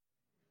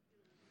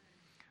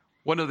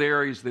One of the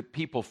areas that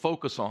people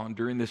focus on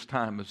during this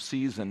time of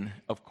season,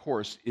 of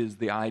course, is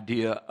the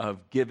idea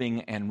of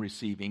giving and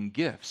receiving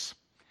gifts.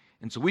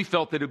 And so we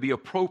felt that it would be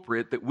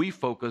appropriate that we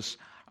focus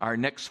our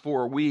next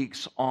 4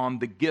 weeks on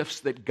the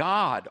gifts that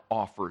God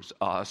offers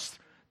us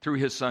through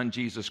His Son,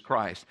 Jesus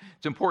Christ.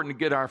 It's important to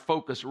get our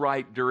focus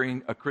right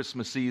during a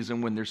Christmas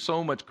season when there's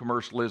so much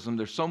commercialism,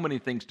 there's so many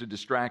things to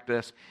distract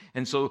us.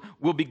 And so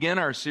we'll begin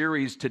our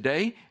series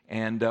today,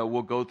 and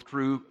we'll go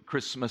through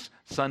Christmas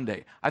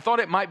Sunday. I thought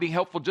it might be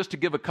helpful just to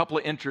give a couple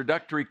of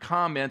introductory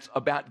comments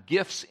about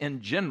gifts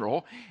in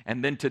general,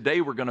 and then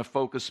today we're going to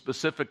focus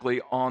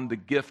specifically on the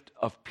gift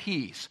of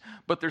peace.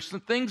 But there's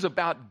some things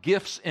about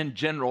gifts in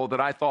general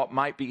that I thought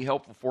might be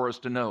helpful for us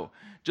to know.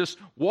 Just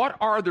what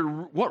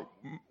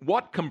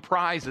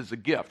comprises a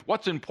gift?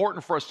 What's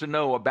important for us to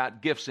know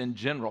about gifts in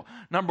general?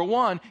 Number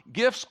one,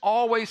 gifts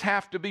always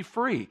have to be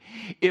free.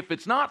 If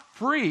it's not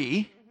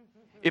free,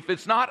 if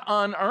it's not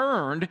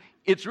unearned,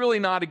 it's really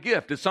not a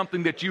gift. It's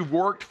something that you've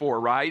worked for,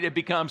 right? It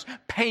becomes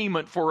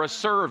payment for a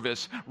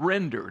service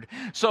rendered.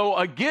 So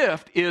a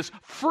gift is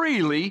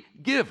freely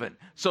given.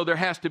 So there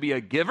has to be a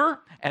giver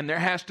and there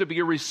has to be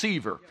a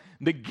receiver.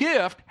 The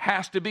gift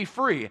has to be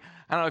free.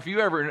 I don't know if you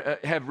ever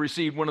have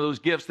received one of those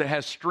gifts that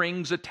has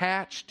strings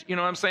attached. You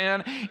know what I'm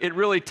saying? It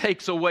really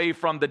takes away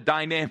from the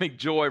dynamic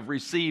joy of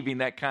receiving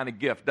that kind of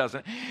gift,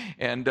 doesn't it?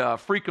 And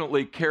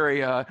frequently,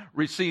 Carrie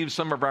receives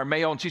some of our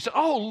mail, and she said,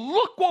 "Oh,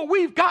 look what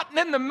we've gotten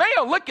in the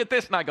mail. Look at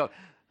this." And I go,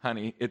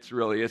 "Honey,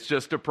 it's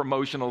just a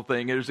promotional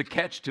thing. There's a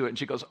catch to it." And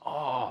she goes,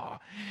 "Oh."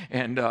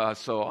 And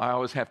so I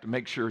always have to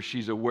make sure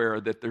she's aware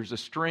that there's a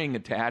string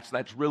attached.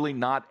 That's really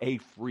not a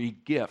free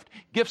gift.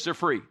 Gifts are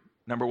free.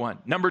 Number one.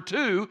 Number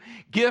two,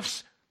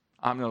 gifts,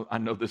 I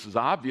know this is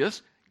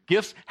obvious,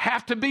 gifts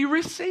have to be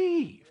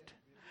received.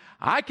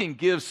 I can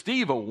give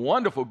Steve a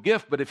wonderful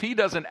gift, but if he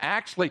doesn't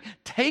actually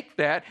take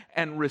that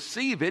and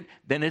receive it,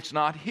 then it's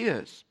not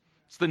his.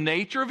 It's the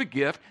nature of a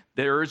gift.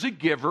 There is a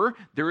giver,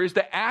 there is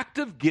the act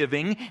of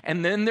giving,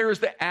 and then there is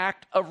the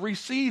act of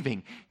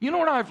receiving. You know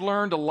what I've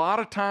learned? A lot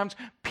of times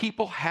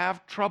people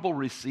have trouble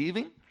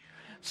receiving.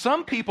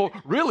 Some people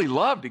really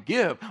love to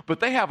give,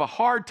 but they have a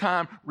hard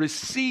time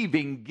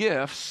receiving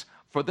gifts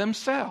for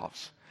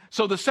themselves.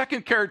 So the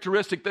second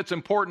characteristic that's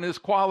important in this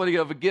quality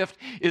of a gift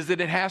is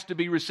that it has to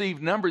be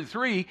received. Number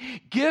three,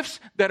 gifts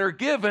that are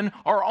given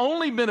are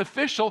only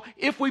beneficial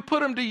if we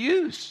put them to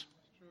use.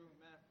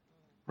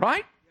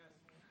 Right?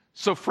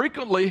 So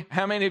frequently,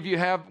 how many of you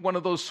have one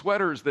of those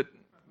sweaters that,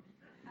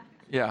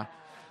 yeah,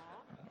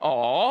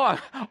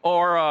 or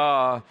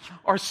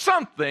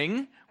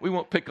something. We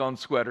won't pick on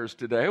sweaters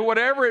today.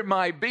 Whatever it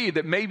might be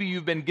that maybe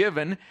you've been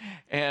given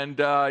and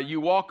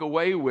you walk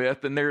away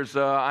with. And there's,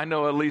 I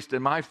know at least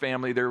in my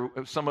family, there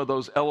are some of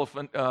those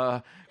elephant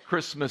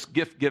Christmas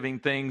gift-giving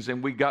things,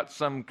 and we got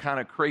some kind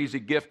of crazy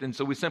gift, and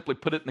so we simply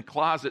put it in the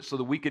closet so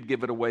that we could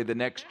give it away the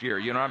next year.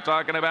 You know what I'm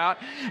talking about?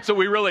 So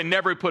we really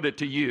never put it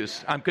to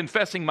use. I'm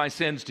confessing my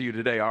sins to you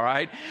today, all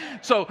right?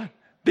 So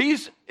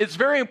it's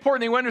very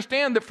important that you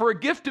understand that for a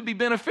gift to be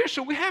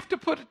beneficial, we have to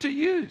put it to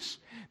use.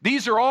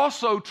 These are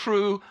also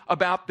true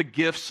about the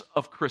gifts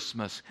of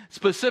Christmas,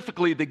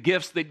 specifically the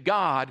gifts that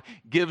God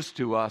gives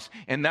to us,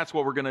 and that's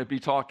what we're going to be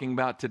talking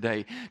about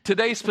today.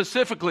 Today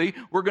specifically,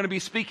 we're going to be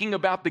speaking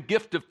about the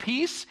gift of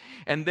peace,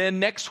 and then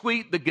next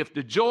week, the gift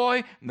of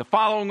joy, and the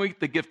following week,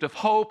 the gift of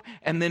hope,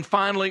 and then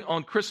finally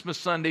on Christmas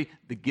Sunday,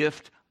 the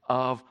gift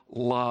of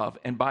love.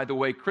 And by the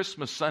way,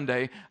 Christmas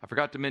Sunday, I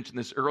forgot to mention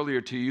this earlier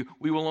to you,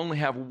 we will only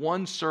have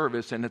one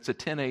service, and it's a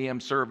 10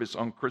 a.m. service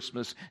on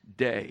Christmas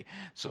Day.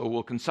 So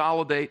we'll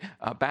consolidate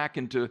back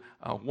into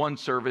one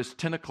service,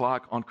 10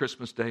 o'clock on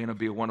Christmas Day, and it'll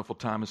be a wonderful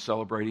time of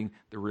celebrating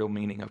the real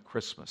meaning of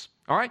Christmas.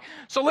 All right,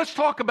 so let's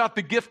talk about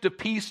the gift of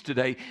peace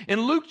today. In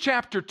Luke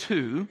chapter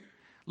 2,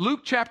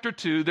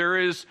 there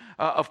is,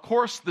 of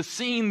course, the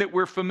scene that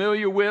we're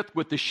familiar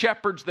with the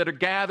shepherds that are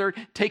gathered,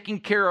 taking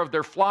care of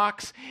their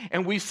flocks.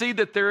 And we see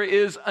that there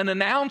is an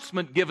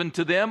announcement given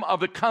to them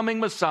of the coming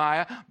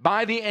Messiah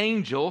by the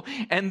angel.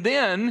 And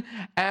then,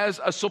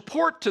 as a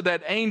support to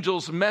that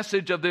angel's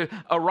message of the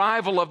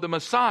arrival of the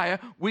Messiah,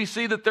 we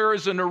see that there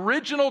is an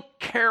original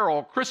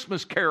carol,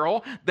 Christmas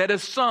carol, that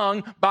is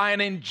sung by an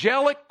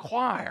angelic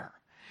choir.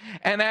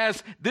 And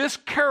as this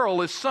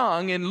carol is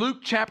sung in Luke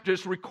chapter,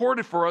 it's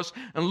recorded for us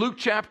in Luke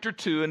chapter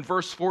 2 and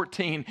verse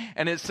 14,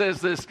 and it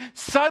says this: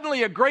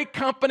 "Suddenly a great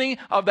company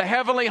of the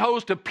heavenly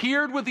host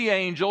appeared with the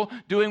angel,"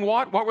 doing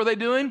what? What were they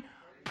doing?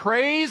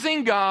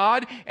 Praising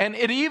God. And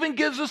it even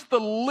gives us the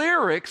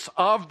lyrics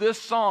of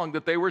this song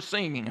that they were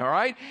singing, all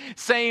right?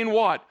 Saying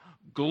what?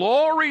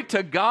 "Glory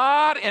to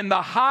God in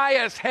the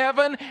highest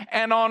heaven,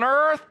 and on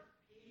earth,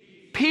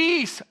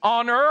 peace.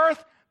 On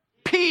earth,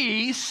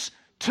 peace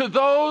to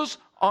those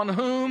on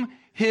whom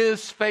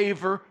his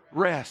favor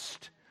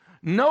rests."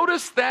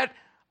 Notice that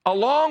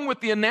along with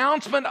the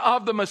announcement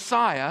of the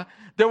Messiah,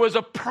 there was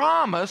a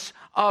promise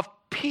of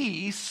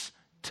peace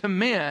to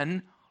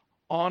men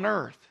on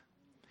earth.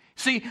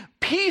 See,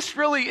 peace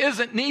really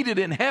isn't needed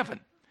in heaven.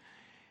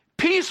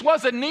 Peace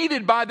wasn't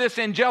needed by this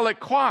angelic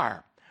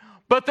choir.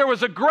 But there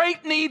was a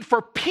great need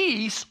for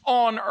peace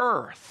on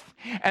earth.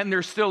 And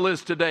there still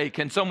is today.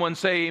 Can someone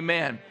say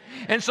amen?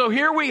 And so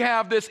here we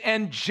have this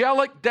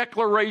angelic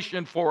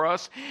declaration for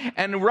us,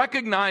 and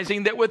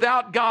recognizing that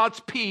without God's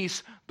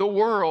peace, the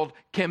world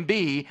can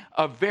be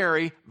a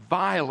very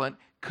violent,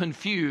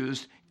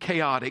 confused,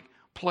 chaotic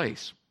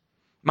place.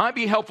 Might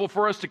be helpful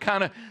for us to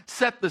kind of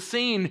set the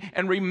scene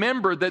and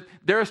remember that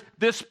there's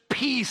this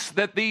peace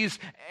that this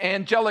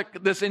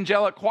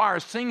angelic choir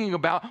is singing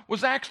about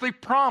was actually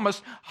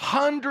promised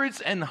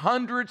hundreds and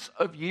hundreds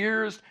of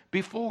years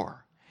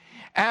before.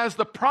 As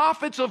the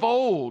prophets of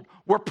old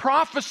were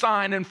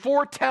prophesying and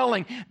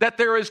foretelling that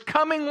there is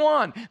coming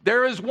one,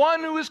 there is one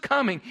who is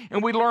coming,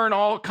 and we learn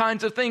all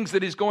kinds of things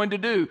that he's going to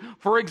do.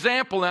 For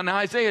example, in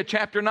Isaiah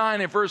chapter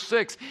 9 and verse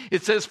 6,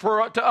 it says,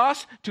 "For to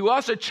us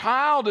a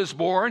child is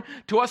born,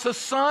 to us a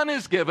son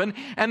is given,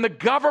 and the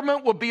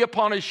government will be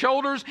upon his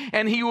shoulders,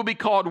 and he will be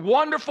called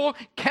Wonderful,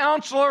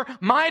 Counselor,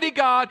 Mighty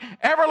God,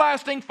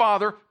 Everlasting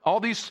Father." All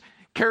these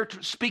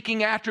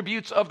speaking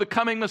attributes of the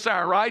coming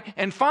Messiah, right?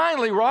 And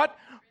finally, what?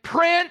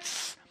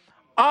 Prince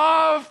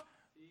of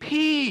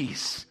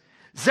Peace.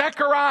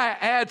 Zechariah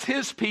adds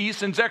his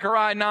peace in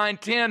Zechariah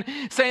 9:10,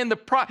 saying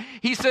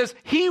he says,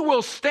 "He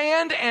will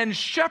stand and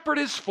shepherd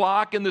his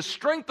flock in the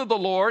strength of the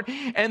Lord,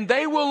 and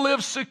they will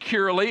live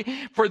securely,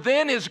 for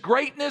then his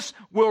greatness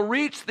will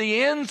reach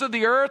the ends of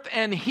the earth,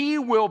 and he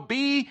will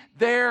be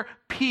their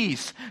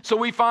peace." So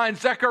we find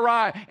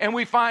Zechariah and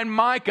we find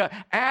Micah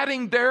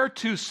adding their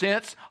 2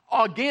 cents,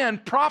 again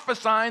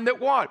prophesying that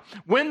what?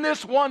 When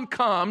this one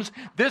comes,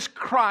 this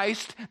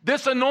Christ,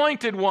 this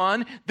anointed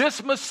one,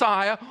 this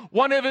Messiah,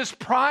 one of his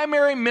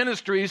primary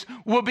ministries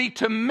will be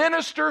to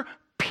minister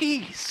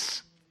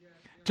peace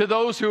to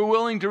those who are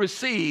willing to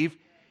receive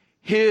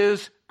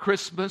his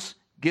Christmas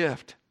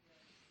gift.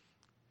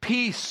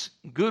 Peace,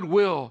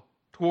 goodwill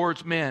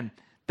towards men.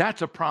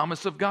 That's a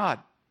promise of God.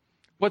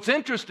 What's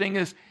interesting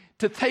is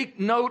to take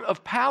note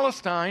of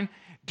Palestine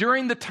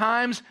during the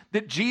times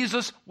that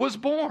Jesus was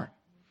born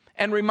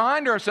and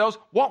remind ourselves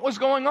what was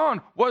going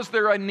on. Was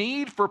there a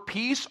need for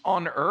peace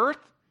on earth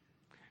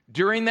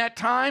during that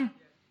time?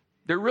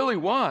 There really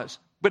was.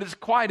 But it's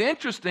quite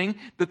interesting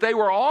that they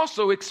were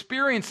also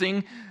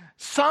experiencing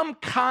some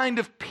kind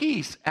of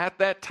peace at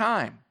that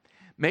time.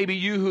 Maybe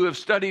you who have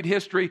studied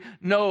history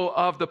know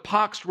of the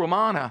Pax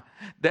Romana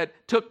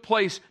that took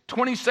place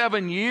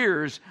 27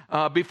 years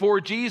before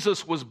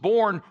Jesus was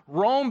born.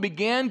 Rome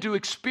began to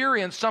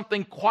experience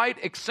something quite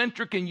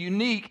eccentric and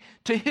unique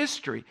to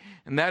history.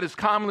 And that is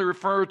commonly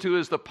referred to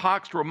as the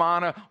Pax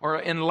Romana, or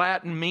in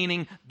Latin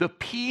meaning the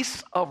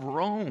peace of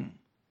Rome.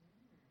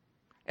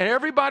 And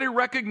everybody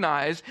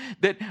recognized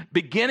that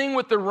beginning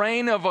with the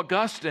reign of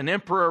Augustine,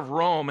 Emperor of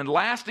Rome, and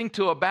lasting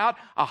to about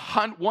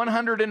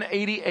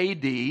 180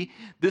 AD,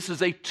 this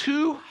is a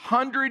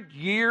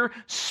 200-year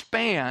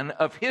span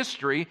of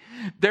history,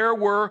 there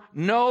were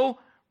no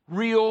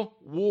real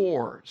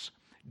wars.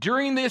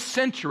 During these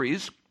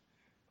centuries,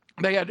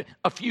 they had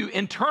a few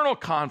internal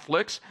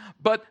conflicts,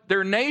 but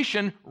their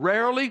nation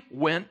rarely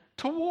went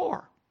to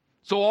war.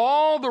 So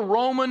all the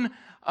Roman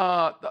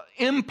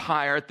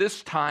empire at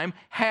this time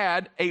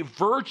had a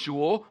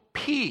virtual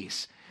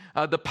peace.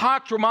 The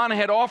Pax Romana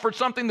had offered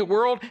something the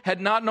world had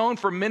not known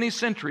for many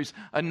centuries,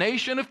 a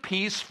nation of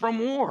peace from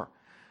war.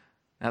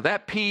 Now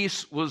that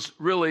peace was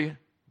really,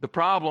 the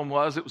problem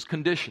was it was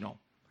conditional.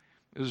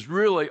 It was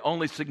really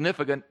only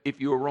significant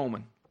if you were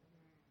Roman.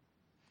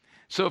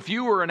 So if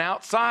you were an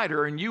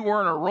outsider and you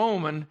weren't a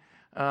Roman,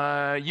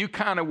 you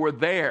kind of were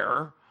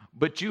there,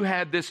 but you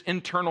had this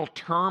internal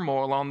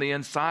turmoil on the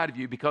inside of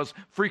you, because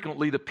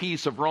frequently the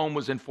peace of Rome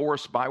was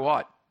enforced by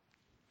what?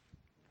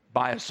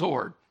 By a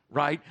sword,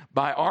 right?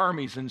 By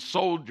armies and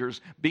soldiers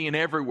being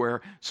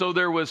everywhere. So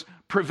there was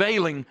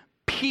prevailing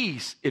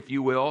peace, if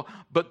you will,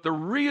 but the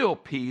real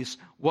peace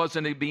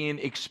wasn't being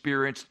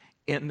experienced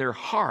in their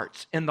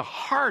hearts. In the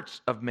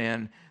hearts of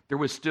men, there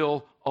was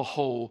still a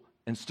hole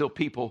and still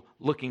people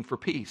looking for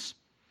peace.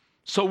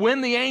 So when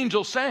the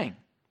angel sang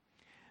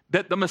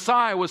that the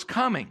Messiah was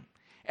coming,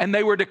 and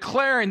they were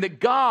declaring that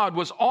God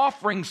was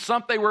offering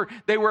something.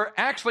 They were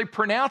actually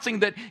pronouncing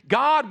that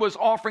God was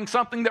offering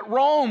something that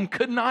Rome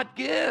could not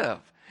give,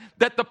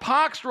 that the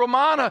Pax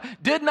Romana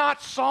did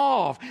not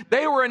solve.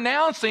 They were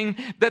announcing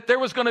that there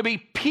was going to be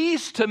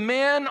peace to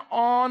men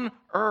on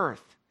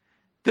earth.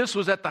 This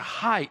was at the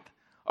height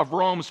of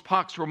Rome's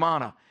Pax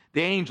Romana,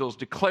 the angels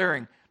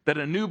declaring that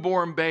a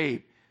newborn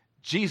babe,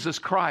 Jesus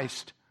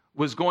Christ,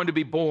 was going to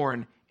be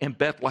born in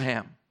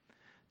Bethlehem.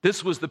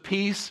 This was the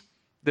peace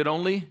that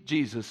only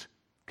Jesus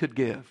could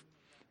give.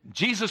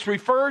 Jesus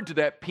referred to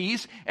that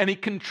peace, and he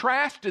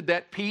contrasted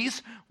that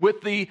peace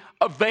with the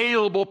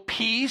available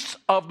peace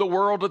of the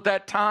world at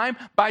that time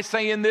by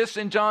saying this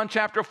in John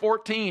chapter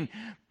 14,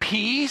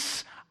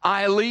 "Peace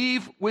I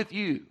leave with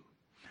you.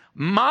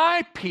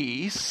 My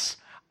peace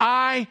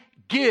I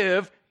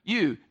give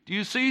you." Do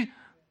you see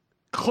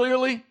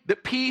clearly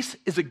that peace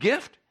is a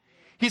gift?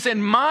 He said,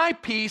 "My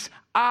peace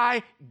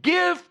I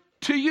give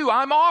to you."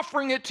 I'm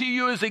offering it to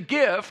you as a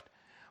gift.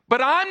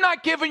 But I'm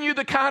not giving you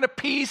the kind of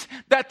peace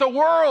that the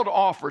world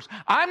offers.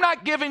 I'm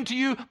not giving to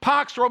you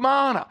Pax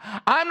Romana.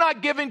 I'm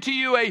not giving to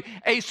you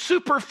a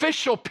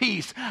superficial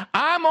peace.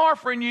 I'm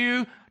offering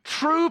you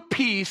true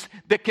peace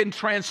that can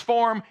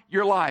transform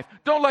your life.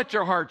 Don't let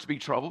your hearts be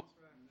troubled.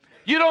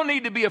 You don't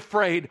need to be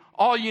afraid.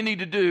 All you need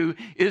to do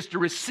is to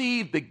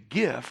receive the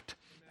gift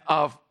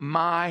of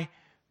my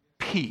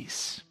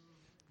peace.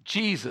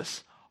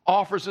 Jesus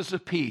offers us a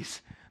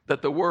peace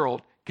that the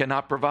world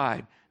cannot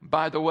provide.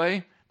 By the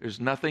way, there's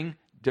nothing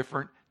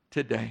different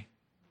today.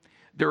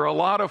 There are a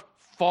lot of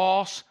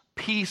false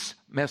peace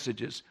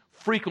messages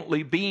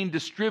frequently being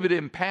distributed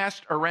and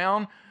passed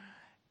around.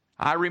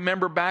 I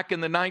remember back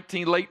in the late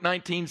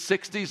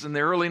 1960s and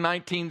the early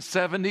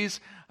 1970s,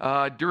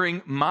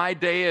 during my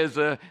day as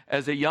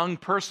a young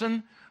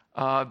person,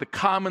 the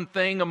common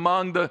thing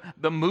among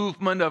the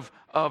movement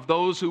of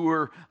those who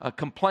were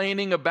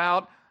complaining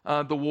about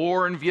the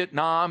war in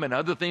Vietnam and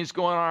other things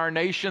going on in our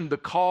nation,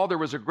 there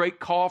was a great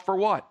call for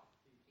what?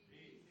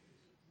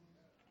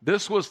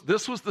 This was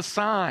the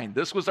sign.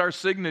 This was our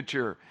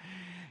signature.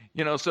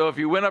 So if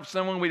you went up to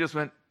someone, we just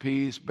went,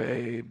 peace,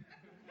 babe.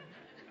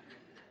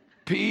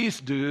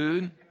 Peace,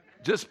 dude.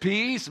 Just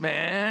peace,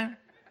 man.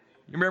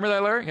 You remember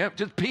that, Larry? Yep,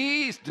 just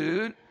peace,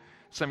 dude.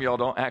 Some of y'all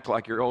don't act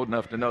like you're old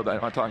enough to know that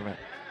what I'm talking about.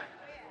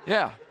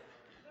 Yeah.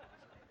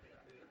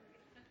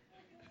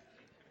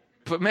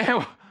 But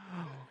man,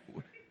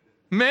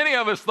 many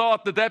of us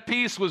thought that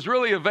peace was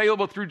really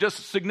available through just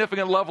a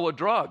significant level of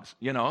drugs,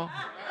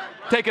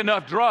 Take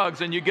enough drugs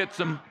and you get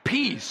some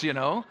peace,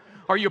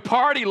 Or you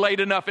party late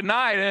enough at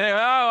night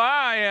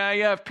and,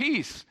 you have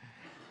peace.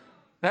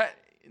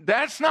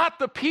 That's not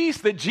the peace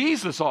that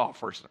Jesus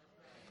offers.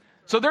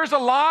 So there's a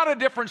lot of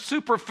different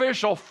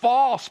superficial,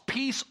 false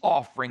peace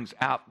offerings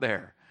out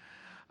there.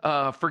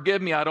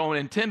 Forgive me, I don't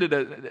intend it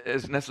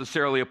as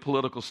necessarily a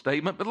political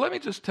statement, but let me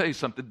just tell you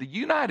something. The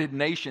United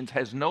Nations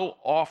has no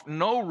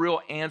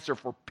real answer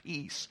for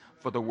peace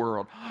for the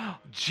world.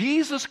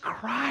 Jesus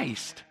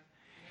Christ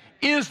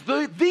is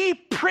the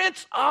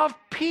Prince of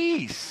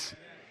Peace.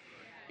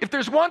 If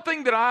there's one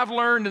thing that I've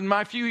learned in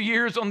my few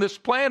years on this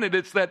planet,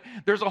 it's that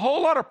there's a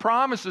whole lot of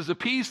promises of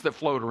peace that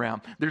float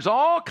around. There's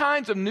all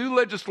kinds of new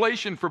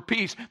legislation for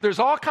peace. There's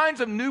all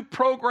kinds of new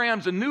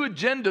programs and new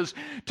agendas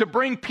to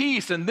bring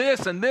peace and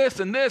this and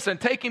this and this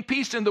and taking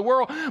peace in the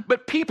world.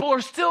 But people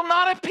are still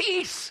not at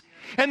peace.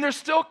 And there's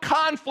still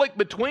conflict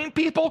between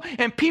people,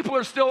 and people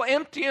are still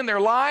empty in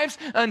their lives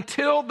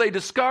until they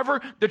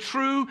discover the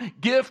true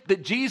gift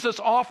that Jesus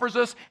offers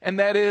us, and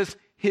that is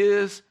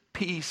His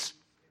peace.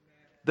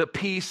 The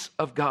peace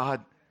of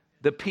God,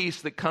 the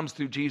peace that comes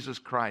through Jesus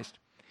Christ.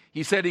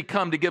 He said He'd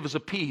come to give us a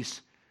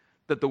peace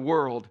that the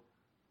world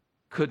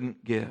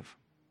couldn't give.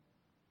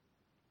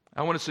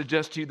 I want to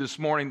suggest to you this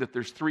morning that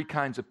there's 3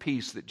 kinds of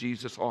peace that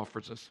Jesus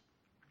offers us.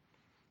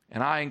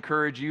 And I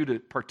encourage you to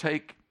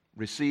partake,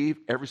 receive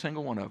every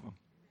single one of them.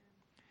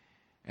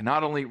 And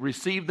not only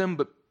receive them,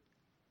 but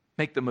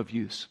make them of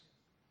use.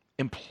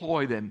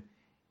 Employ them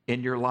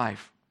in your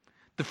life.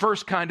 The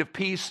first kind of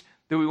peace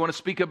that we want to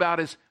speak about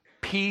is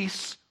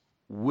peace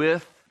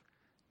with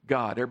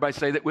God. Everybody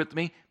say that with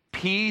me.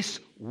 Peace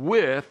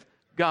with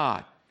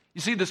God. You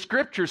see, the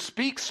Scripture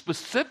speaks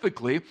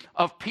specifically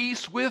of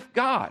peace with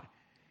God.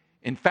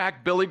 In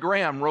fact, Billy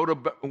Graham wrote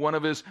one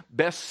of his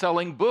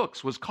best-selling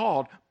books was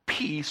called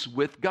Peace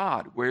with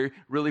God, where he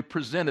really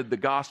presented the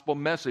gospel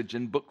message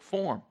in book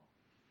form.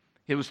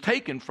 It was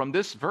taken from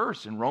this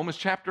verse in Romans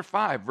chapter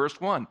 5,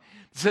 verse 1.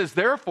 It says,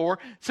 therefore,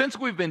 since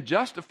we've been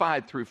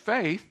justified through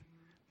faith,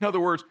 in other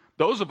words,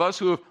 those of us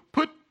who have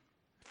put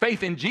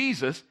faith in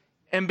Jesus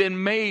and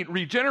been made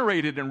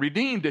regenerated and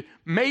redeemed,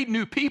 made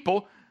new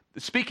people,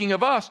 speaking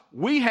of us,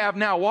 we have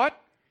now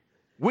what?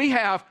 We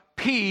have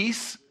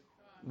peace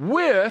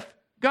with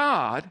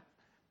God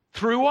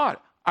through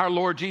what? Our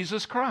Lord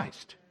Jesus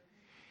Christ.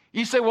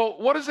 You say, well,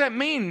 what does that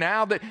mean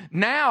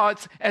now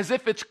it's as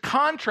if it's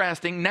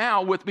contrasting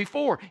now with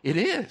before? It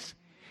is.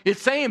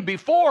 It's saying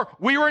before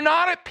we were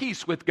not at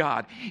peace with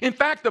God. In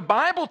fact, the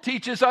Bible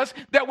teaches us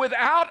that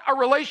without a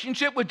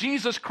relationship with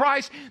Jesus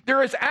Christ,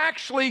 there is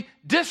actually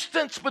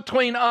distance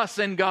between us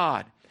and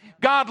God.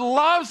 God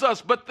loves us,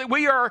 but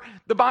we are,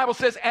 the Bible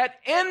says, at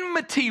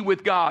enmity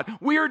with God.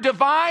 We are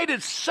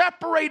divided,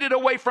 separated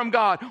away from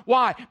God.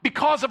 Why?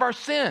 Because of our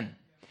sin.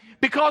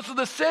 Because of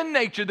the sin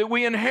nature that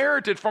we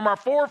inherited from our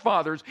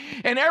forefathers.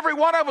 And every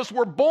one of us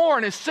were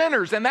born as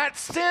sinners. And that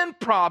sin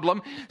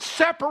problem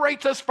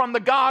separates us from the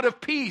God of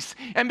peace.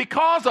 And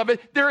because of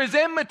it, there is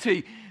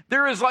enmity.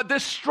 There is like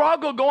this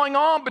struggle going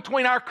on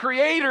between our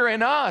Creator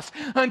and us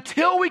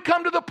until we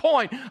come to the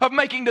point of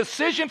making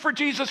decision for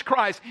Jesus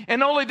Christ.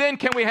 And only then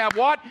can we have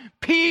what?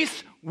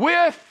 Peace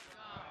with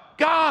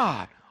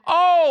God.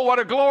 Oh, what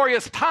a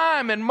glorious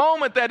time and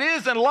moment that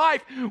is in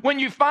life when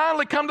you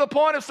finally come to the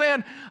point of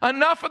saying,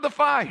 enough of the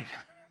fight.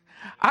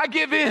 I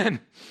give in.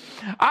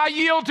 I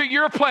yield to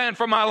your plan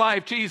for my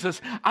life,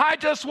 Jesus. I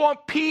just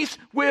want peace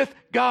with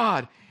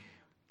God.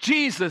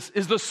 Jesus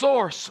is the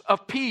source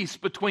of peace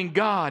between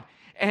God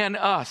and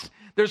us.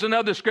 There's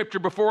another scripture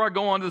before I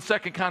go on to the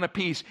second kind of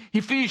peace.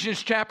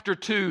 Ephesians chapter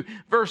 2,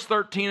 verse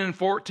 13 and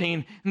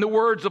 14. In the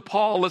words of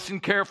Paul, listen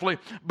carefully.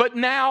 But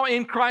now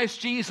in Christ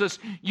Jesus,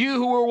 you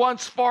who were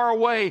once far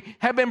away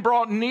have been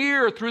brought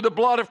near through the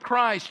blood of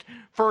Christ.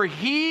 For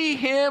he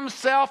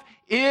himself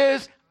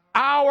is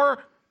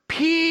our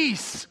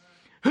peace,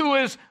 who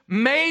has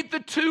made the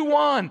two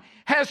one,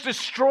 has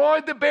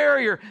destroyed the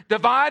barrier,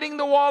 dividing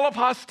the wall of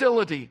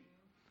hostility.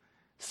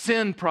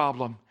 Sin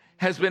problem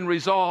has been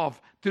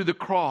resolved through the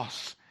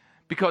cross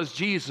because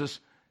Jesus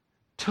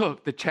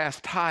took the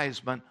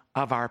chastisement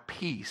of our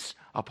peace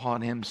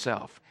upon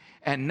himself.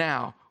 And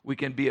now we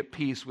can be at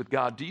peace with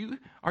God.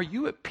 Are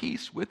you at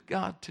peace with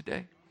God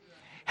today?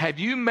 Have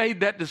you made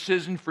that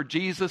decision for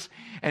Jesus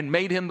and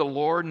made him the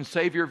Lord and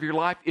Savior of your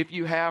life? If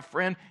you have,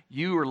 friend,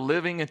 you are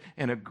living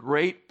in a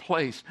great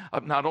place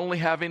of not only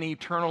having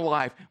eternal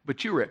life,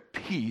 but you're at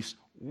peace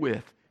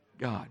with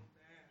God.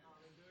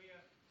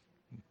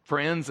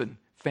 Friends and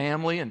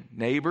family and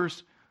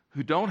neighbors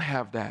who don't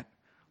have that,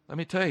 let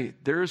me tell you,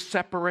 there's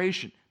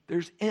separation,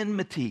 there's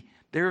enmity,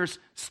 there's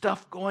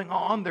stuff going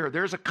on there.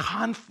 There's a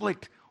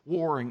conflict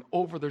warring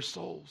over their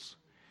souls.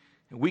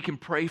 And we can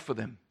pray for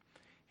them.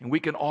 And we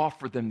can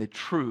offer them the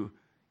true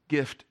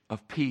gift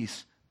of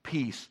peace,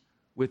 peace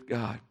with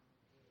God.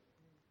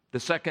 The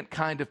second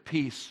kind of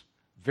peace,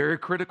 very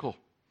critical.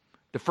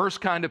 The first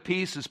kind of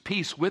peace is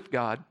peace with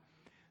God.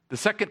 The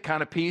second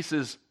kind of peace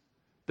is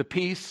the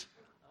peace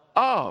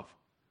of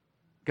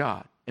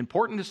God.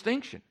 Important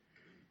distinction.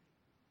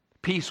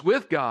 Peace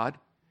with God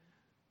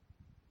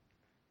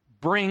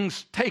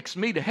takes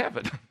me to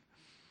heaven.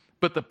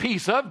 But the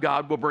peace of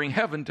God will bring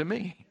heaven to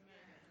me.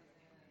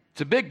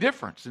 It's a big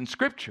difference in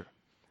Scripture.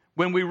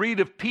 When we read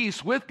of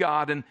peace with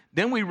God and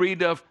then we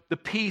read of the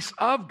peace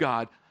of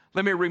God,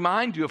 let me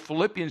remind you of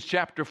Philippians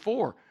chapter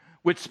 4,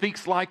 which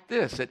speaks like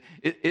this.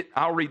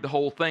 I'll read the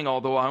whole thing,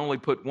 although I only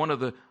put one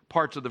of the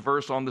parts of the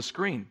verse on the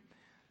screen.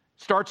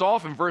 Starts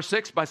off in verse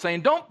 6 by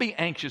saying, don't be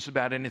anxious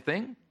about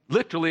anything.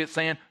 Literally, it's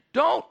saying,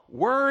 don't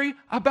worry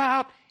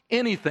about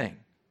anything.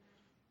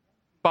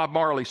 Bob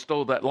Marley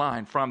stole that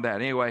line from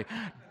that. Anyway,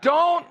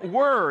 don't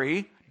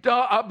worry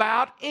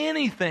about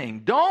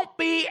anything. Don't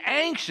be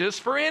anxious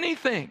for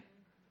anything.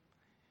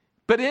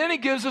 But then he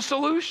gives a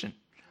solution.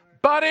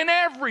 But in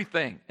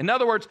everything. In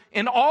other words,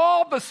 in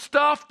all the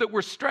stuff that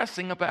we're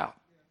stressing about.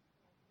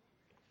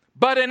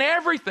 But in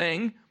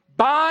everything,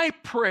 by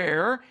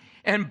prayer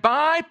and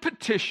by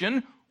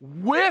petition,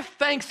 with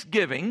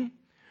thanksgiving,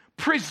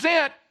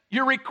 present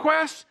your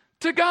requests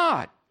to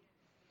God.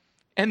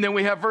 And then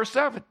we have verse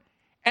 7.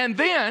 And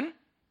then,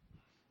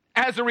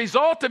 as a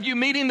result of you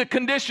meeting the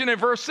condition in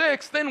verse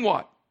 6, then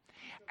what?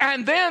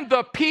 And then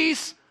the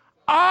peace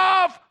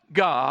of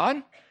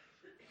God,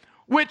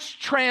 which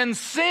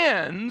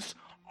transcends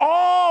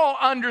all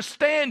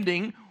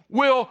understanding,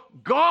 will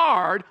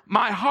guard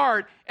my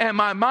heart and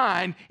my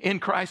mind in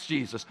Christ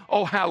Jesus.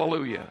 Oh,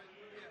 hallelujah.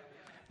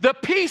 The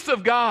peace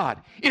of God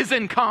is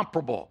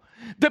incomparable.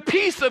 The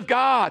peace of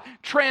God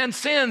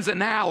transcends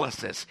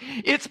analysis.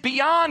 It's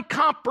beyond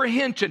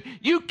comprehension.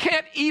 You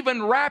can't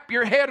even wrap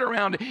your head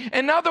around it.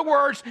 In other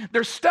words,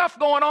 there's stuff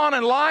going on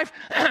in life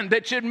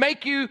that should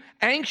make you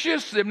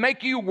anxious, that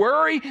make you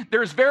worry.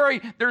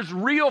 There's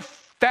real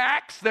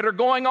facts that are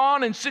going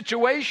on in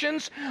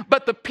situations,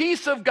 but the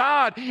peace of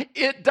God,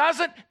 it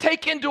doesn't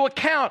take into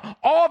account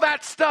all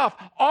that stuff.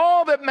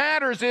 All that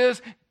matters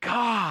is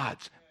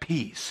God's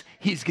peace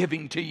He's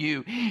giving to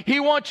you.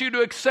 He wants you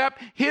to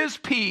accept His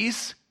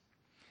peace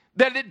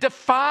that it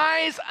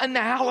defies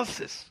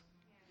analysis.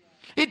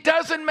 It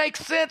doesn't make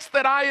sense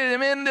that I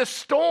am in this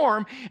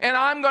storm and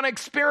I'm going to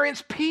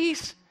experience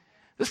peace.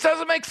 This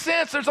doesn't make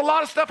sense. There's a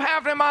lot of stuff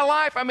happening in my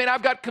life. I mean,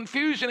 I've got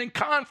confusion and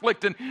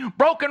conflict and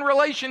broken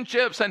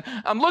relationships, and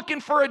I'm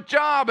looking for a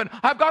job, and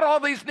I've got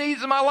all these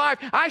needs in my life.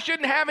 I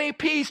shouldn't have any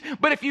peace.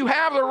 But if you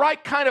have the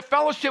right kind of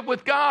fellowship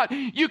with God,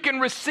 you can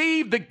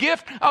receive the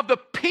gift of the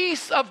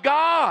peace of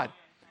God,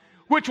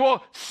 which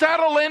will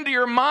settle into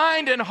your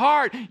mind and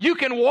heart. You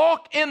can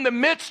walk in the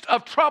midst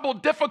of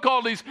troubled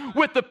difficulties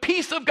with the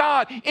peace of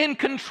God in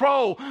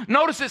control.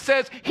 Notice it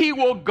says He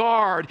will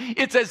guard.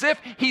 It's as if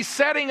He's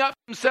setting up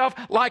Himself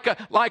like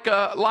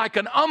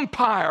an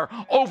umpire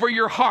over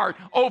your heart,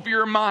 over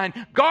your mind,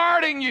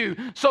 guarding you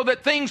so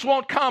that things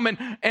won't come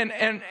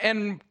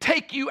and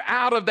take you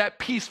out of that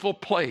peaceful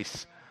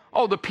place.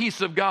 Oh, the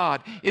peace of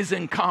God is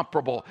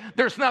incomparable.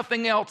 There's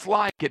nothing else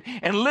like it.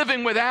 And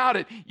living without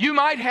it, you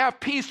might have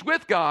peace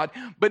with God,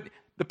 but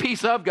the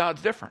peace of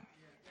God's different.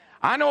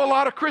 I know a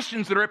lot of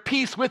Christians that are at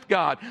peace with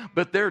God,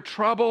 but they're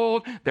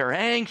troubled, they're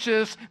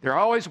anxious, they're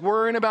always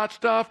worrying about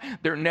stuff,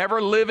 they're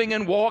never living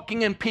and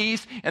walking in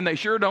peace, and they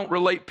sure don't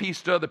relate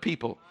peace to other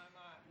people.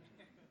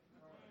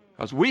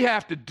 Because we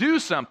have to do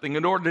something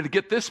in order to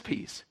get this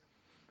peace.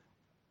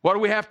 What do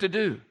we have to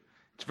do?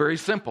 It's very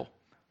simple.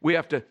 We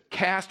have to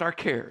cast our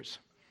cares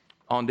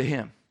onto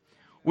Him.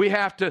 We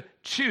have to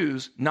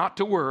choose not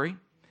to worry.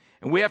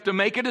 And we have to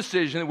make a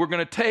decision that we're going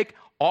to take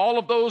all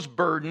of those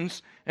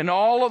burdens and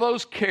all of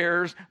those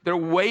cares that are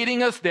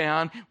weighting us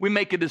down. We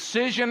make a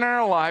decision in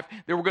our life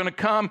that we're going to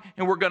come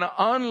and we're going to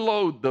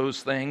unload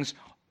those things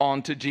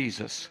onto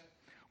Jesus.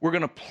 We're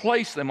going to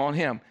place them on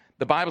Him.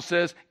 The Bible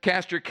says,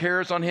 cast your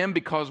cares on Him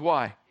because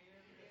why?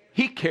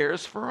 He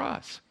cares for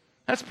us.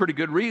 That's a pretty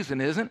good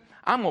reason, isn't it?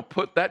 I'm going to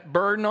put that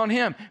burden on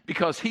Him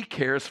because He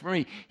cares for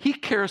me. He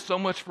cares so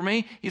much for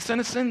me. He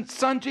sent His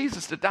Son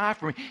Jesus to die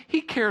for me.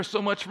 He cares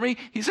so much for me.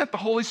 He sent the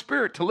Holy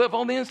Spirit to live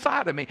on the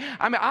inside of me.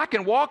 I mean, I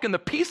can walk in the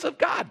peace of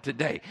God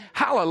today.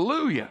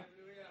 Hallelujah.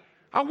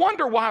 I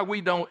wonder why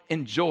we don't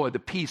enjoy the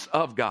peace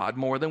of God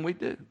more than we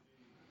do.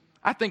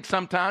 I think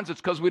sometimes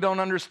it's because we don't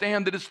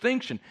understand the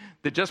distinction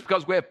that just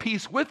because we have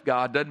peace with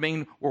God doesn't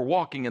mean we're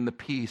walking in the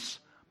peace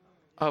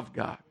of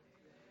God.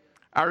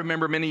 I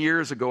remember many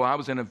years ago, I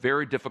was in a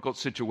very difficult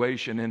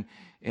situation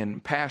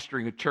in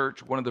pastoring a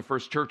church, one of the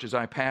first churches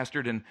I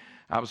pastored, and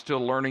I was still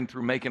learning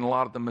through making a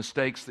lot of the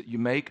mistakes that you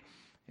make.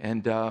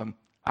 And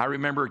I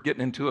remember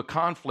getting into a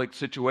conflict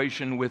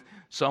situation with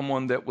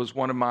someone that was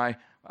one of my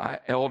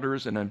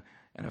elders and a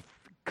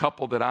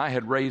couple that I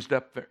had raised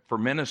up for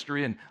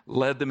ministry and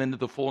led them into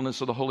the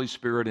fullness of the Holy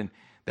Spirit. And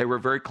they were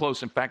very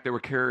close. In fact, they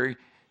were Carrie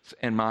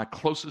and my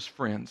closest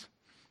friends.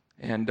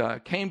 And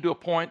came to a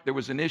point, there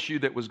was an issue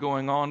that was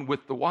going on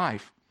with the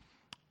wife.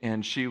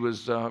 And she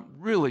was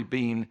really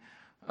being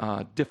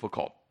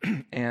difficult.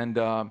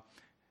 And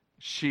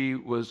she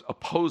was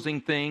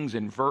opposing things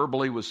and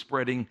verbally was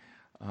spreading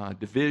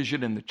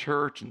division in the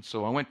church. And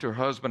so I went to her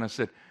husband. I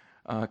said,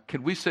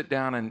 could we sit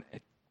down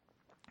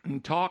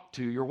and talk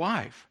to your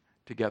wife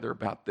together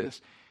about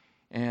this?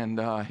 And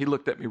he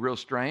looked at me real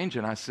strange.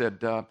 And I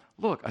said,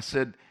 look, I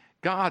said,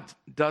 God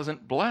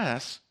doesn't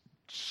bless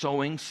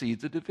sowing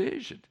seeds of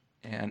division.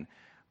 And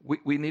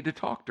we need to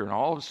talk to her. And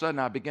all of a sudden,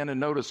 I began to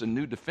notice a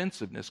new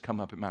defensiveness come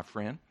up in my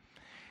friend.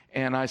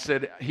 And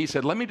he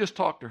said, let me just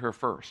talk to her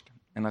first.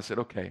 And I said,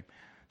 okay.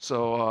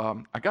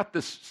 So I got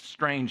this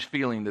strange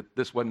feeling that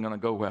this wasn't going to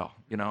go well,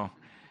 you know.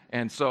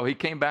 And so he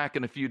came back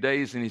in a few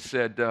days and he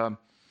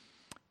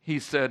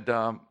said,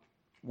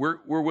 we're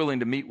willing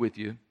to meet with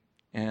you.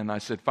 And I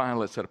said, fine,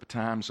 let's set up a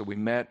time. So we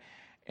met.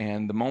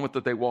 And the moment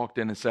that they walked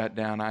in and sat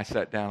down, I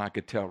sat down. I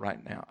could tell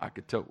right now. I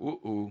could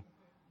tell,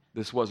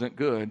 this wasn't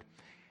good.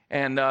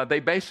 And they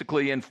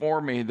basically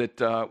informed me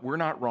that we're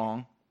not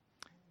wrong,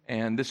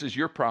 and this is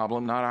your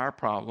problem, not our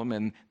problem.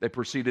 And they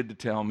proceeded to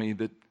tell me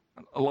that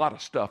a lot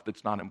of stuff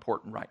that's not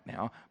important right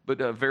now, but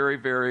very,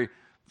 very,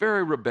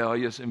 very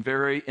rebellious and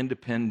very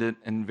independent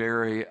and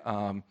very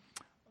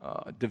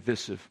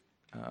divisive,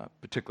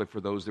 particularly for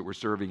those that were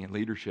serving in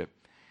leadership.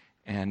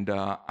 And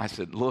I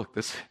said, look,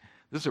 this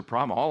is a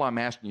problem. All I'm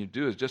asking you to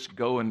do is just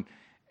go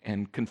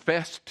and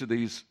confess to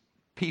these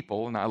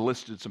people, and I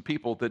listed some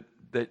people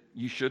that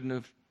you shouldn't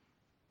have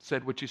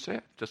said what you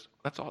said. Just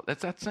that's all.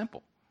 That's that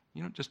simple.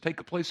 You know, just take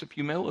a place of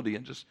humility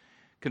and just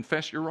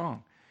confess you're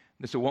wrong.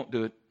 They said, won't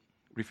do it.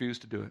 Refuse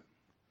to do it.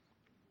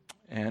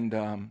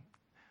 And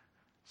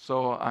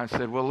so I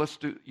said, well, let's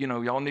do. You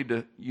know,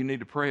 you need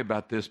to pray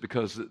about this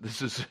because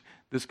this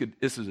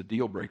is a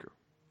deal breaker.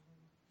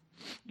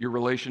 Your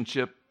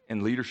relationship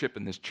and leadership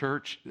in this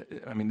church.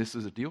 I mean, this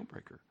is a deal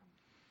breaker.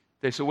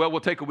 They said, well, we'll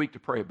take a week to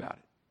pray about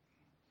it.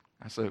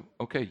 I said,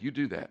 okay, you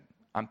do that.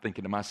 I'm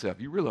thinking to myself,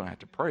 you really don't have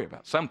to pray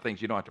about. Some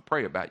things you don't have to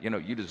pray about. You know,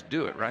 you just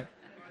do it, right?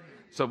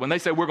 So when they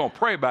said, we're going to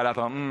pray about it, I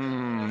thought,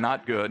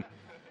 not good.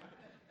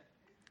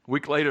 A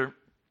week later,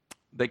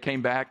 they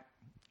came back,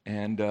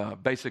 and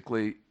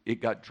basically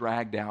it got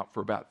dragged out for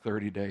about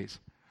 30 days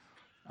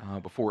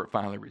before it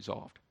finally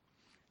resolved.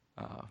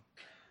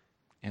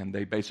 And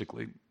they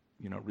basically,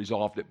 you know,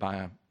 resolved it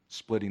by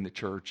splitting the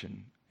church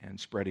and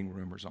spreading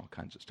rumors, all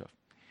kinds of stuff.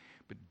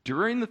 But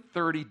during the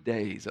 30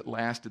 days that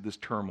lasted this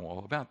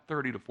turmoil, about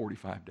 30 to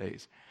 45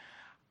 days,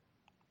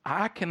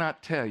 I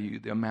cannot tell you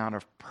the amount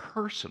of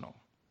personal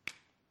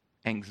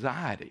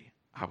anxiety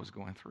I was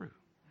going through.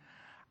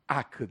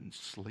 I couldn't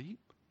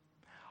sleep.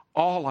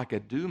 All I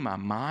could do, my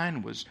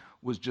mind was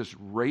just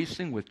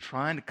racing with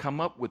trying to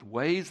come up with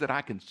ways that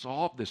I can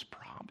solve this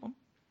problem.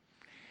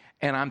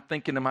 And I'm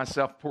thinking to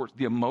myself,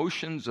 the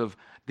emotions of,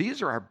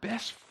 these are our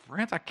best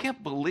friends. I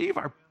can't believe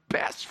our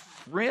best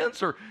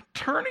friends are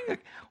turning.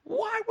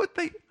 Why would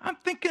they? I'm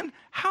thinking,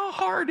 how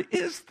hard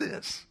is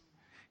this?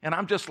 And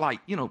I'm just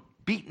like, you know,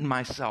 beating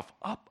myself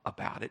up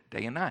about it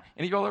day and night.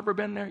 Any of y'all ever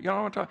been there? Y'all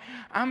know what I'm talking?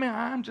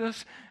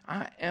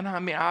 I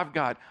mean, I've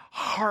got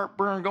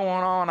heartburn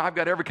going on. I've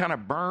got every kind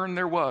of burn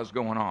there was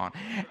going on.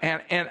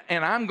 And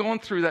I'm going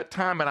through that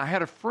time, and I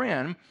had a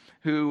friend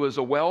who was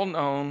a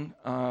well-known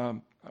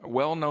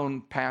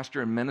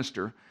pastor and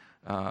minister.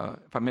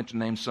 If I mention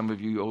names, some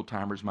of you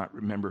old-timers might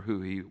remember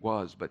who he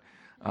was. But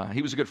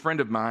he was a good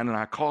friend of mine, and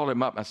I called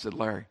him up. I said,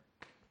 Larry,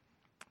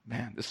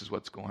 man, this is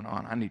what's going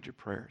on. I need your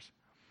prayers.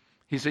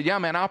 He said, yeah,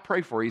 man, I'll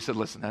pray for you. He said,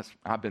 listen,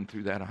 I've been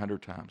through that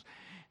 100 times.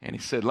 And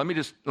he said, let me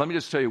just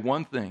tell you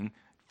one thing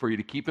for you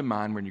to keep in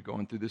mind when you're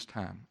going through this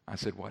time. I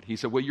said, what? He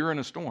said, well, you're in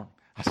a storm.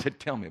 I said,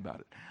 tell me about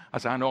it. I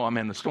said, I know I'm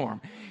in the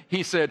storm.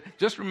 He said,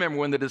 just remember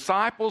when the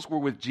disciples were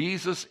with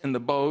Jesus in the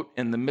boat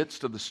in the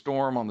midst of the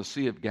storm on the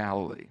Sea of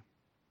Galilee,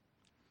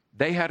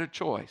 they had a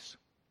choice.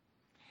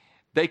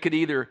 They could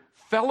either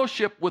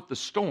fellowship with the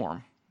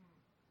storm,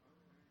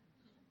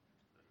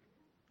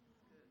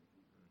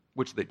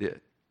 which they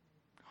did,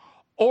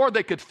 or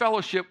they could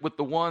fellowship with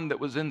the one that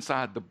was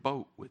inside the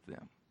boat with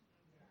them,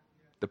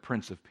 the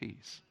Prince of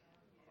Peace.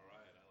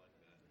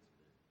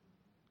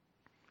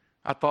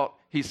 I thought,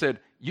 he said,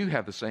 you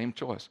have the same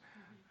choice.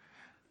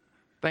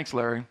 Thanks,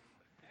 Larry.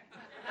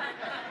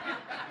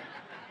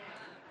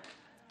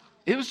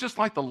 It was just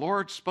like the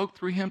Lord spoke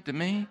through him to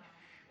me,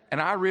 and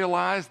I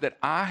realized that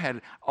I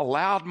had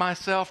allowed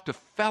myself to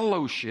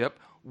fellowship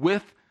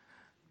with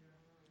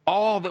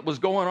all that was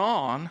going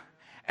on,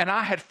 and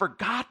I had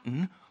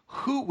forgotten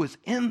who was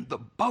in the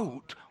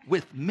boat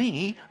with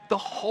me the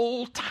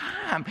whole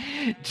time.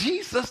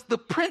 Jesus, the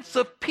Prince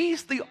of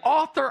Peace, the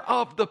author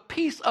of the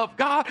peace of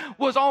God,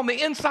 was on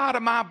the inside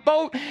of my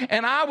boat,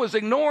 and I was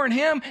ignoring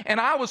him, and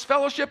I was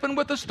fellowshipping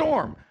with the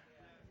storm.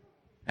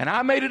 And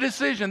I made a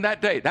decision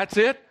that day. That's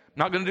it. I'm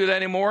not going to do that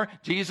anymore.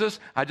 Jesus,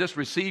 I just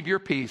receive your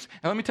peace.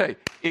 And let me tell you,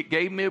 it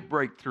gave me a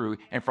breakthrough.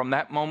 And from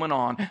that moment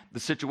on, the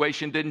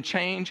situation didn't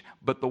change,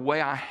 but the way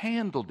I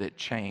handled it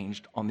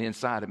changed on the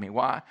inside of me.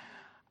 Why?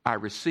 I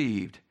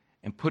received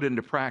and put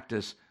into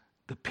practice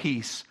the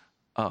peace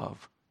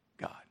of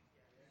God.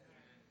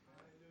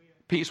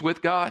 Peace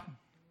with God,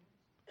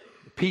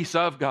 the peace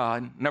of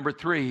God. Number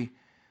 3,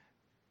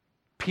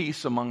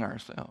 peace among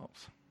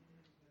ourselves.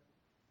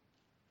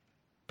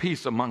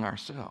 Peace among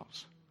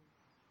ourselves.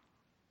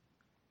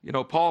 You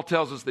know, Paul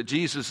tells us that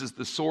Jesus is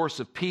the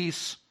source of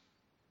peace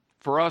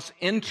for us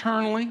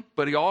internally,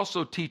 but he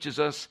also teaches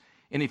us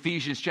in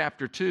Ephesians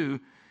chapter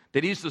 2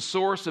 that he's the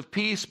source of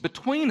peace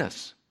between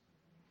us.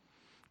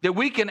 That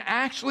we can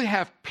actually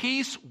have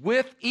peace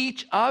with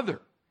each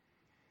other.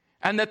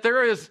 And that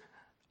there is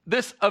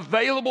this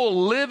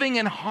available living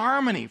in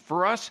harmony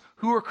for us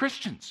who are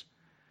Christians.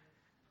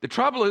 The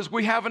trouble is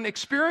we haven't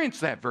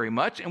experienced that very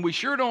much, and we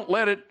sure don't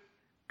let it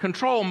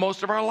control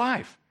most of our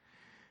life.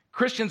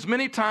 Christians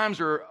many times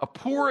are a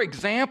poor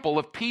example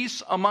of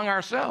peace among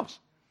ourselves.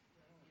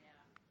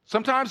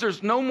 Sometimes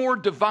there's no more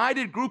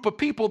divided group of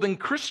people than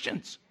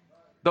Christians,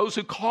 those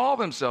who call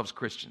themselves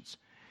Christians.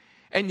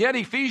 And yet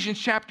Ephesians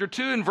chapter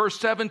 2 and verse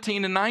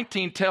 17 and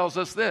 19 tells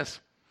us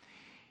this.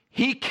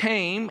 He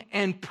came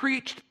and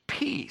preached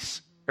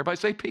peace. Everybody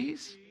say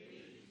peace.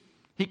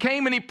 He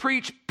came and he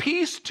preached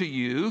peace to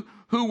you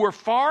who were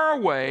far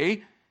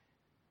away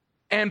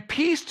and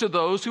peace to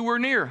those who were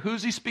near.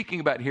 Who's he speaking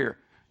about here?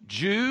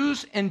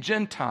 Jews and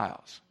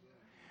Gentiles.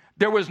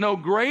 There was no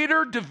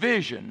greater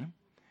division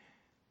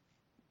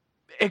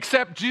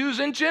except Jews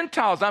and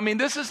Gentiles. I mean,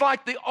 this is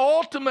like the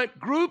ultimate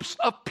groups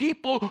of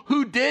people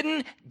who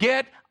didn't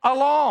get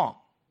along,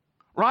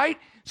 right?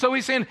 So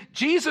he's saying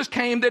Jesus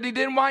came that he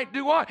didn't might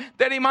do what?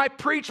 That he might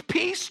preach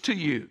peace to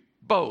you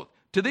both,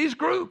 to these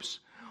groups.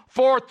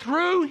 For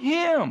through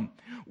him,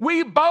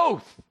 we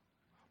both,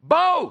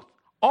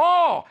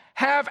 all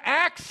have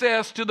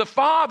access to the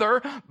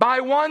Father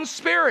by one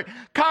Spirit.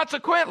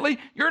 Consequently,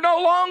 you're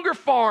no longer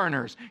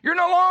foreigners. You're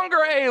no longer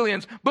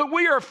aliens, but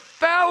we are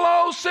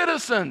fellow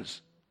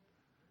citizens.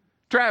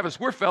 Travis,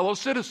 we're fellow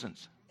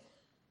citizens.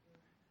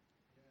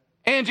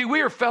 Angie,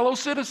 we are fellow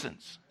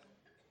citizens.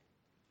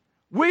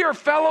 We are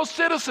fellow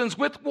citizens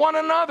with one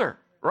another,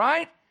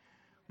 right?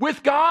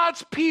 With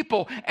God's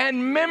people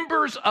and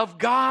members of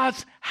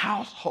God's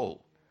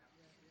household.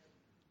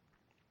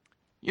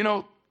 You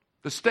know,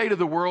 the state of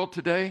the world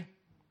today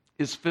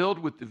is filled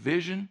with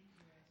division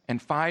and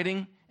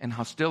fighting and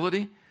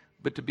hostility.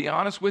 But to be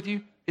honest with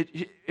you,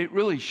 it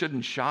really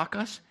shouldn't shock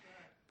us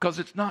because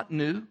it's not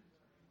new.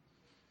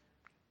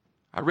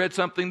 I read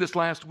something this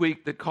last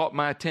week that caught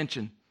my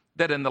attention,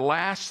 that in the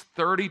last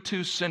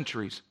 32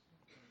 centuries,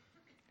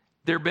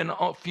 there have been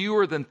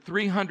fewer than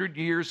 300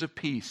 years of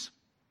peace.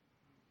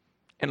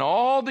 In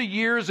all the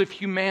years of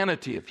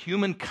humanity, of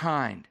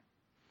humankind,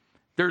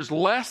 there's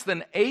less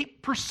than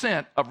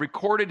 8% of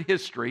recorded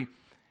history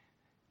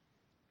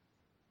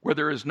where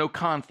there is no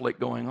conflict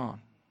going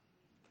on.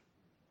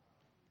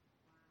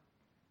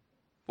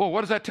 Well,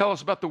 what does that tell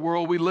us about the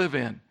world we live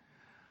in?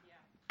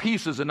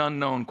 Peace is an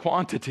unknown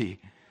quantity.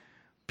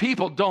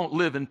 People don't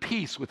live in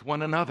peace with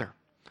one another.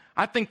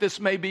 I think this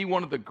may be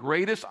one of the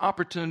greatest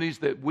opportunities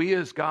that we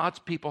as God's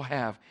people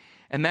have,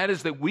 and that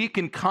is that we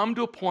can come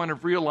to a point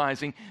of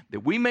realizing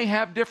that we may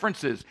have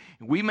differences,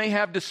 and we may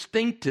have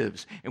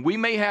distinctives, and we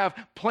may have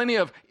plenty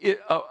of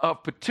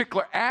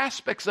particular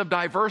aspects of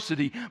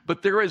diversity,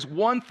 but there is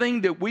one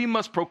thing that we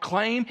must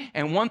proclaim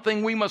and one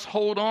thing we must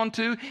hold on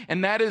to,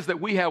 and that is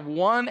that we have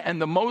one and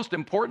the most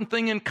important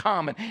thing in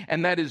common,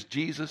 and that is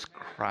Jesus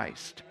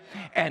Christ.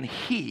 And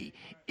He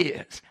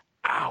is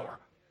our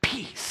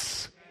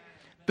peace.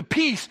 The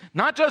peace,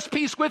 not just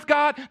peace with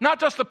God, not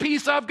just the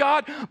peace of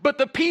God, but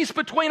the peace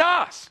between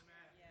us.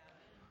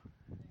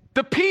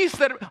 The peace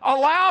that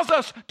allows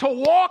us to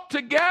walk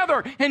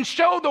together and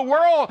show the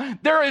world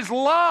there is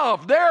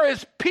love, there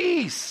is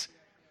peace.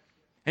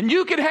 And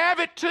you can have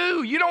it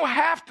too. You don't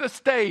have to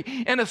stay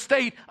in a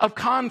state of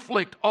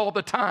conflict all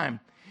the time.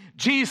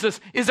 Jesus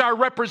is our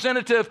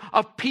representative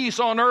of peace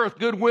on earth,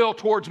 goodwill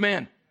towards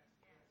men.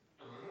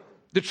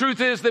 The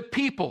truth is that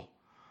people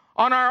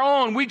on our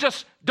own, we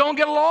just don't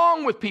get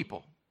along with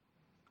people.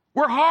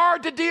 We're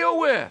hard to deal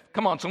with.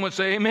 Come on, someone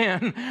say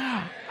amen.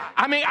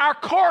 I mean, our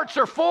courts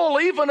are full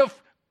even of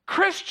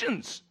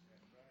Christians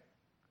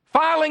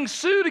filing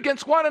suit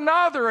against one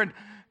another, and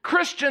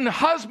Christian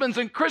husbands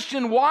and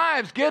Christian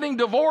wives getting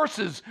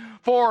divorces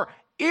for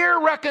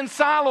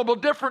irreconcilable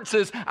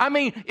differences. I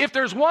mean, if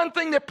there's one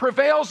thing that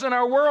prevails in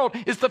our world,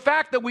 it's the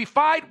fact that we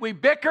fight, we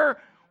bicker,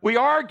 we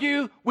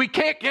argue, we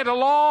can't get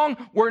along,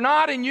 we're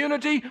not in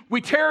unity,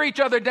 we tear each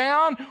other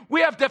down,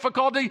 we have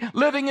difficulty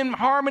living in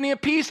harmony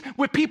and peace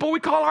with people we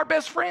call our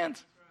best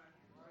friends.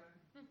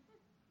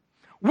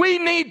 We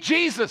need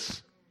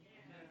Jesus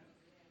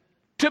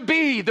to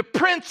be the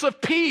Prince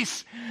of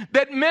Peace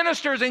that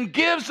ministers and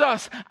gives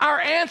us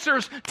our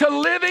answers to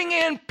living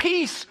in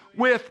peace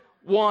with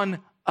one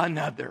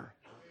another.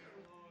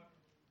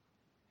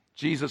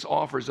 Jesus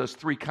offers us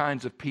three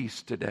kinds of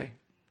peace today.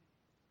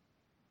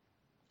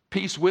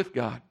 Peace with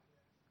God,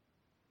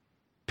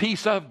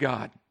 peace of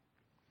God,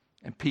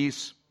 and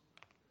peace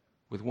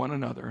with one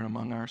another and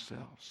among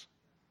ourselves.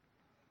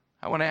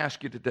 I want to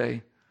ask you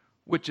today,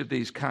 which of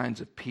these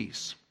kinds of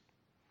peace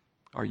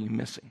are you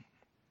missing?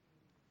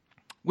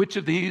 Which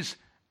of these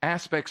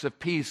aspects of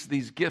peace,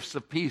 these gifts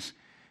of peace,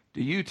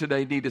 do you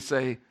today need to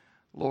say,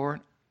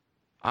 Lord,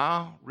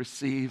 I'll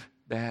receive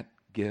that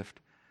gift?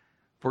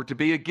 For it to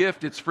be a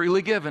gift, it's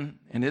freely given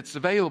and it's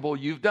available.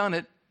 You've done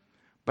it,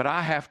 but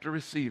I have to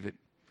receive it.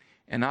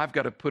 And I've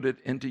got to put it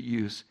into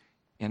use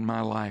in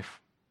my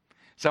life.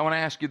 So I want to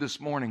ask you this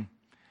morning,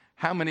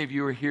 how many of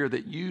you are here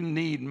that you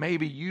need,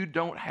 maybe you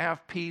don't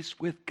have peace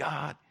with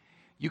God?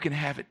 You can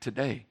have it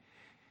today.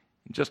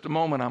 In just a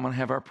moment, I'm going to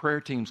have our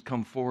prayer teams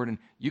come forward, and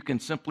you can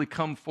simply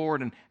come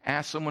forward and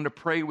ask someone to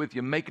pray with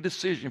you, make a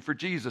decision for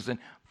Jesus, and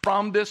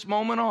from this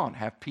moment on,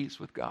 have peace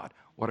with God.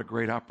 What a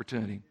great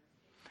opportunity.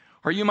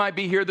 Or you might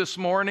be here this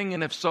morning,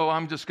 and if so,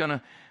 I'm just going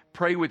to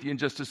pray with you in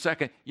just a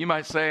second. You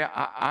might say,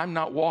 I'm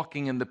not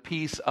walking in the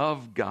peace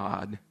of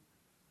God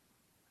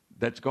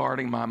that's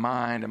guarding my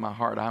mind and my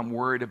heart. I'm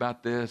worried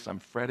about this. I'm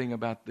fretting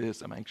about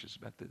this. I'm anxious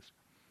about this.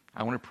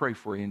 I want to pray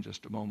for you in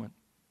just a moment.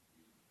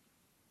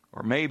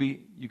 Or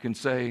maybe you can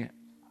say,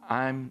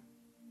 have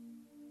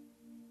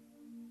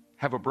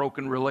a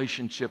broken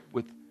relationship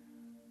with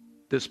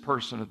this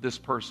person or this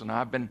person.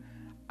 I've been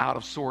out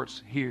of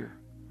sorts here.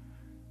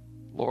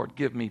 Lord,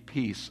 give me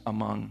peace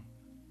among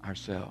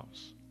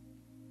ourselves.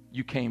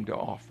 You came to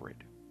offer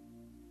it.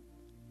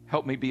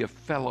 Help me be a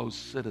fellow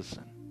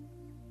citizen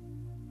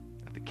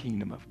of the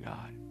kingdom of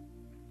God.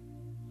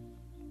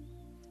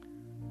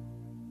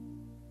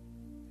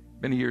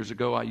 Many years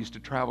ago, I used to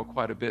travel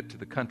quite a bit to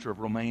the country of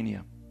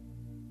Romania.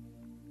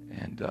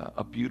 And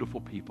a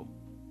beautiful people.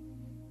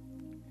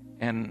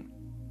 And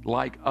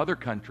like other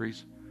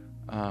countries,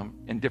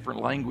 in different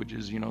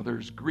languages,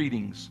 there's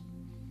greetings.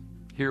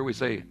 Here we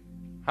say,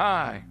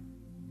 hi,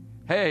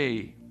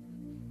 hey,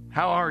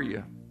 how are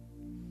you?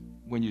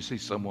 When you see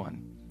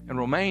someone. In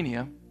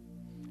Romania,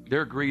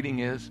 their greeting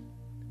is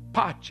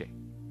pace.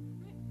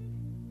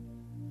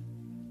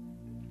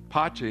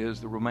 Pace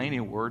is the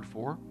Romanian word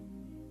for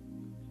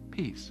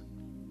peace.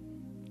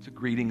 It's a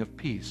greeting of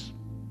peace.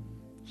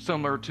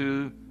 Similar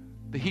to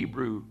the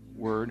Hebrew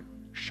word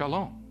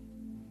shalom.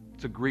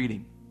 It's a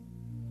greeting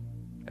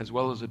as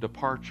well as a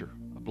departure,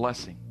 a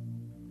blessing.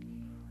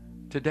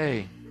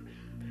 Today,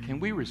 can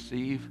we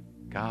receive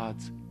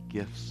God's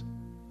gifts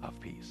of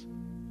peace?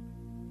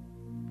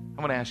 I'm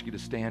going to ask you to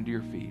stand to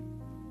your feet.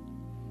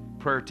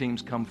 Prayer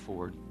teams, come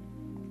forward.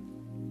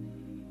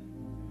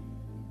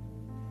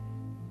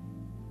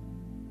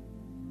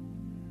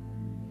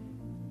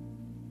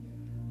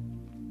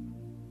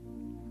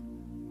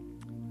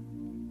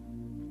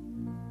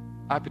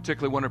 I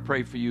particularly want to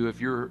pray for you if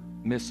you're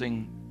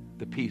missing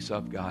the peace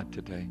of God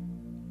today.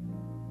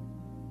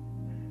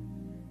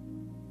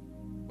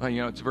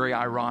 Well, it's very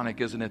ironic,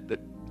 isn't it, that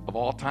of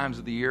all times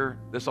of the year,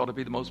 this ought to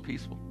be the most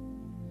peaceful.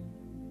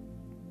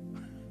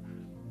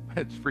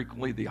 It's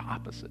frequently the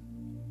opposite.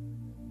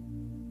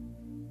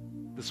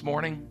 This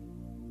morning,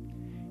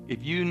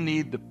 if you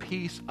need the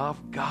peace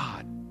of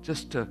God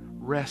just to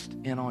rest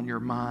in on your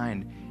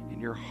mind and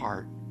your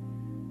heart,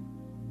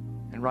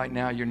 and right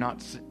now you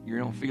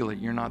don't feel it,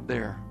 you're not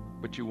there,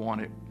 but you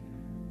want it,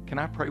 can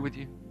I pray with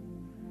you?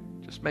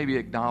 Just maybe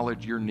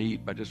acknowledge your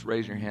need by just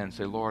raising your hand and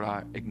say, Lord,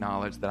 I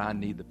acknowledge that I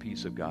need the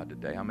peace of God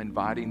today. I'm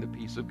inviting the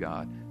peace of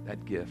God,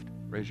 that gift.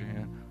 Raise your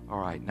hand. All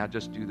right, now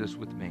just do this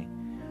with me.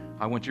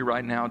 I want you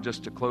right now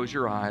just to close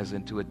your eyes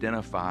and to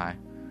identify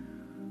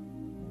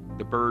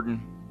the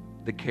burden,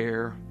 the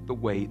care, the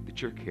weight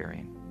that you're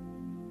carrying.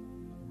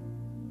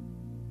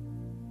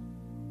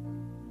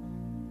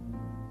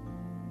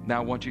 Now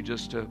I want you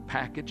just to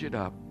package it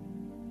up,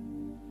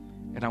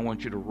 and I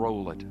want you to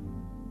roll it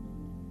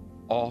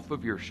off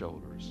of your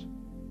shoulders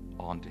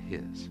onto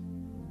His.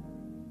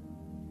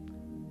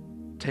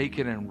 Take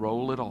it and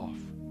roll it off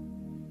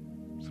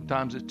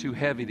Sometimes it's too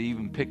heavy to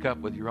even pick up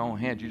with your own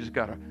hands. You just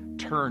got to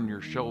turn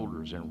your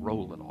shoulders and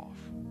roll it off.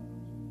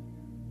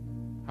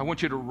 I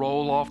want you to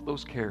roll off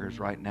those cares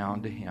right now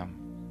unto Him.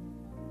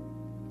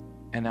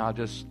 And now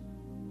just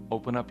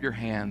open up your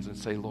hands and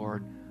say,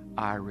 Lord,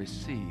 I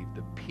receive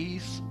the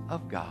peace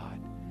of God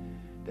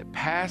that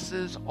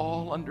passes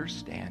all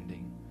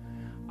understanding.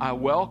 I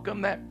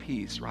welcome that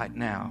peace right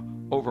now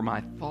over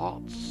my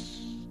thoughts,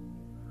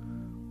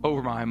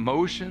 over my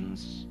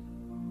emotions,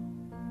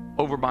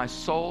 over my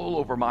soul,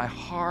 over my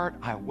heart.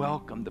 I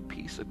welcome the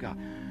peace of God.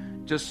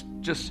 Just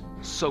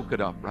soak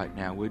it up right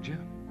now, would you?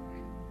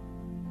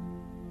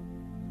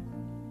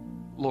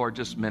 Lord,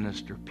 just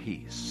minister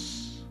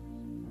peace.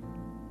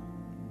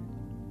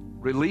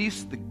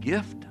 Release the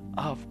gift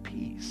of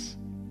peace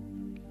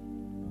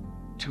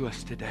to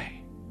us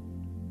today.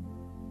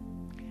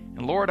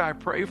 And Lord, I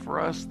pray for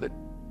us that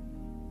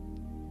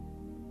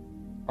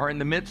are in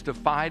the midst of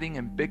fighting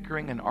and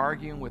bickering and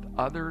arguing with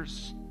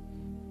others.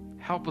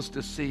 Help us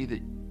to see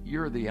that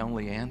you're the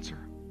only answer.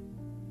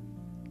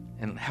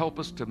 And help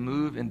us to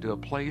move into a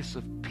place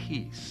of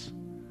peace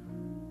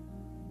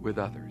with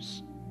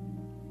others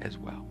as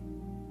well.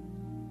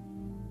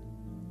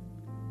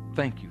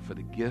 Thank you for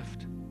the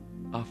gift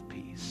of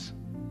peace.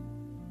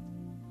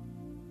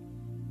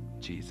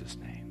 In Jesus'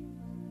 name.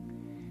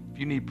 If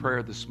you need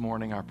prayer this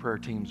morning, our prayer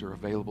teams are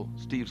available.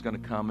 Steve's going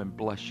to come and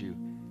bless you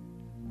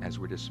as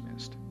we're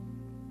dismissed.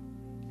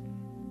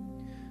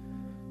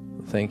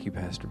 Well, thank you,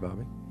 Pastor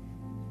Bobby.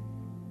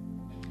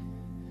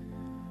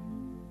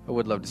 I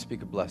would love to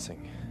speak a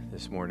blessing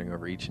this morning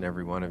over each and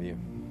every one of you.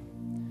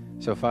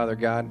 So, Father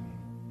God,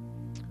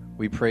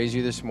 we praise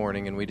you this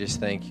morning and we just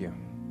thank you.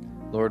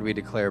 Lord, we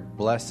declare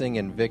blessing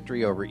and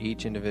victory over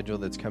each individual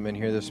that's come in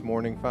here this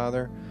morning,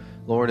 Father.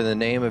 Lord, in the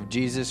name of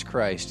Jesus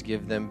Christ,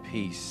 give them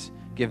peace.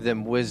 Give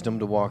them wisdom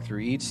to walk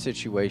through each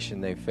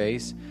situation they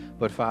face.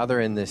 But,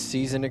 Father, in this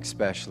season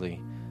especially,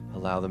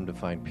 allow them to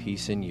find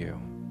peace in you.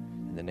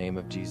 In the name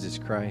of Jesus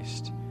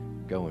Christ,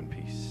 go in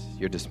peace.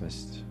 You're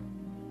dismissed.